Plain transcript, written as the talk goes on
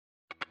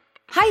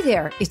Hi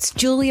there, it's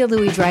Julia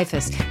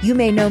Louis-Dreyfus. You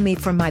may know me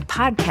from my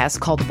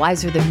podcast called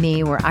Wiser Than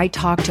Me, where I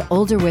talk to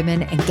older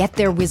women and get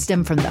their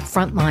wisdom from the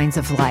front lines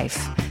of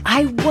life.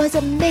 I was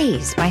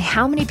amazed by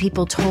how many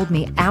people told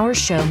me our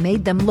show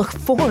made them look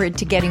forward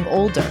to getting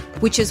older,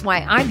 which is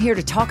why I'm here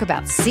to talk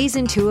about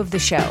season 2 of the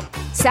show.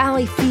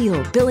 Sally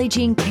Field, Billie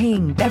Jean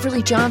King,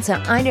 Beverly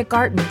Johnson, Ina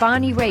Garten,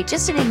 Bonnie Raitt,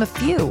 just to name a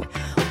few.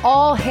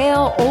 All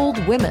hail old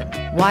women.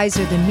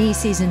 Wiser Than Me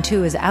season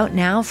 2 is out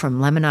now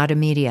from Lemonada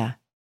Media.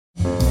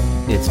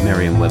 It's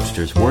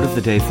Merriam-Webster's Word of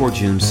the Day for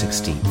June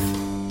 16th.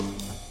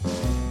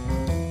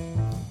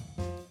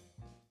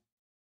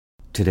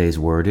 Today's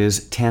word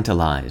is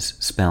tantalize,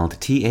 spelled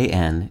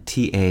Tantalize.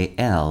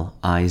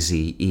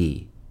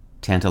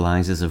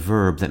 Tantalize is a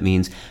verb that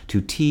means to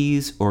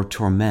tease or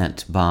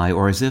torment by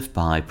or as if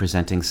by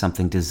presenting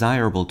something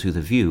desirable to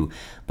the view,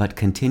 but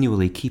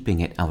continually keeping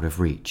it out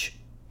of reach.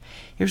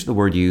 Here's the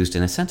word used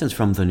in a sentence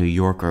from The New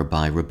Yorker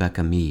by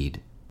Rebecca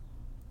Mead.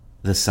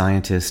 The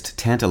scientist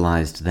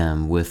tantalized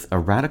them with a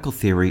radical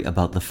theory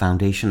about the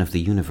foundation of the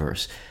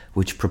universe,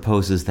 which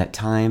proposes that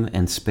time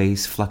and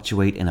space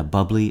fluctuate in a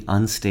bubbly,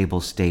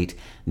 unstable state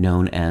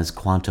known as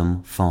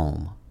quantum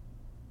foam.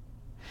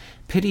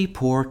 Pity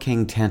poor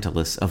King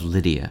Tantalus of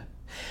Lydia.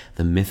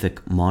 The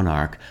mythic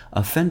monarch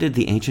offended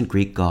the ancient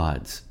Greek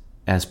gods.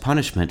 As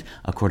punishment,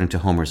 according to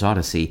Homer's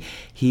Odyssey,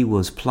 he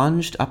was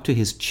plunged up to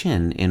his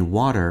chin in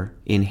water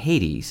in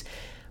Hades,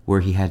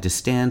 where he had to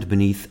stand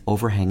beneath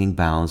overhanging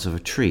boughs of a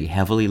tree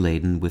heavily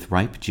laden with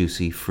ripe,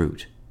 juicy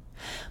fruit.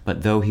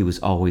 But though he was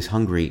always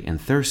hungry and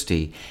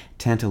thirsty,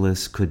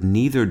 Tantalus could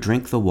neither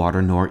drink the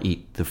water nor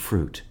eat the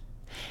fruit.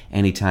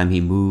 Any time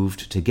he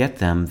moved to get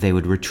them, they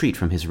would retreat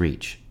from his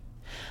reach.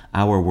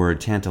 Our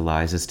word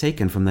tantalize is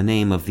taken from the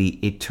name of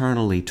the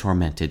eternally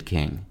tormented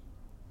king.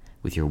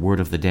 With your Word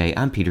of the Day,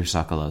 I'm Peter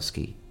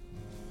Sokolowski.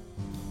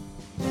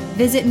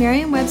 Visit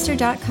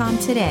Merriam-Webster.com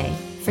today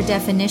for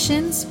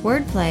definitions,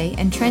 wordplay,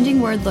 and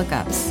trending word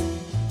lookups.